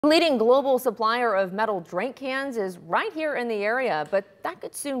Leading global supplier of metal drink cans is right here in the area, but that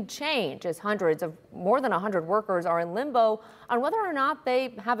could soon change as more than 100 workers are in limbo on whether or not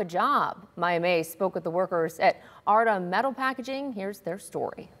they have a job. Maya May spoke with the workers at Ardagh Metal Packaging. Here's their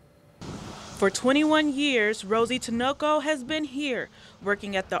story. For 21 years, Rosie Tinoco has been here,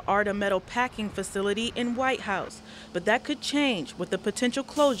 working at the Ardagh Metal Packing facility in Whitehouse. But that could change with the potential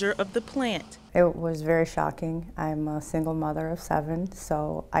closure of the plant. It was very shocking. I'm a single mother of 7,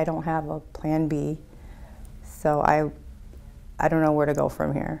 so I don't have a plan B. So I don't know where to go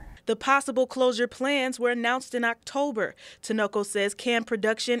from here. The possible closure plans were announced in October. Tinoco says can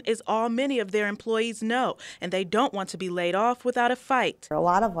production is all many of their employees know, and they don't want to be laid off without a fight. A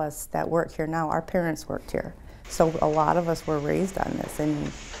lot of us that work here now, our parents worked here. So a lot of us were raised on this,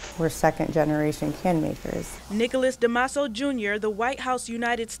 and we're second-generation can makers. Nicholas DeMasso Jr., the Whitehouse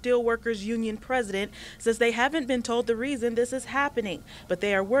United Steelworkers Union president, says they haven't been told the reason this is happening, but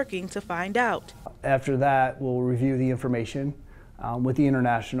they are working to find out. After that, we'll review the information with the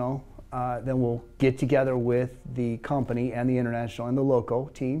international. Then we'll get together with the company and the international and the local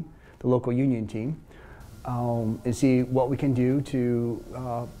team, the local union team, and see what we can do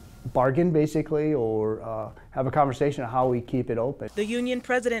to bargain basically, or have a conversation on how we keep it open. The union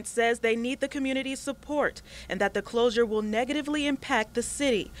president says they need the community's support and that the closure will negatively impact the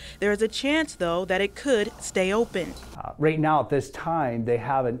city. There is a chance, though, that it could stay open. Right now, at this time, they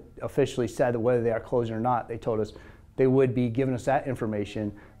haven't officially said whether they are closing or not. They told us they would be giving us that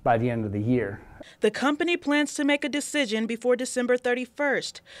information by the end of the year. The company plans to make a decision before December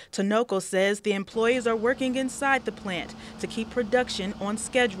 31st. Tinoco says the employees are working inside the plant to keep production on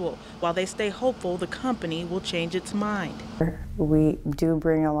schedule while they stay hopeful the company will change its mind. We do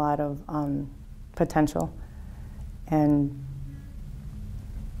bring a lot of potential, and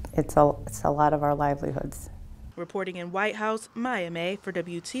it's a lot of our livelihoods. Reporting in Whitehouse, Maya May for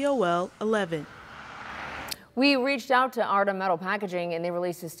WTOL 11. We reached out to Ardagh Metal Packaging, and they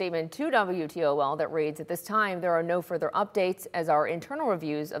released a statement to WTOL that reads, "At this time, there are no further updates as our internal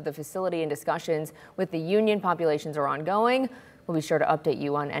reviews of the facility and discussions with the union populations are ongoing. We'll be sure to update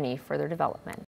you on any further development."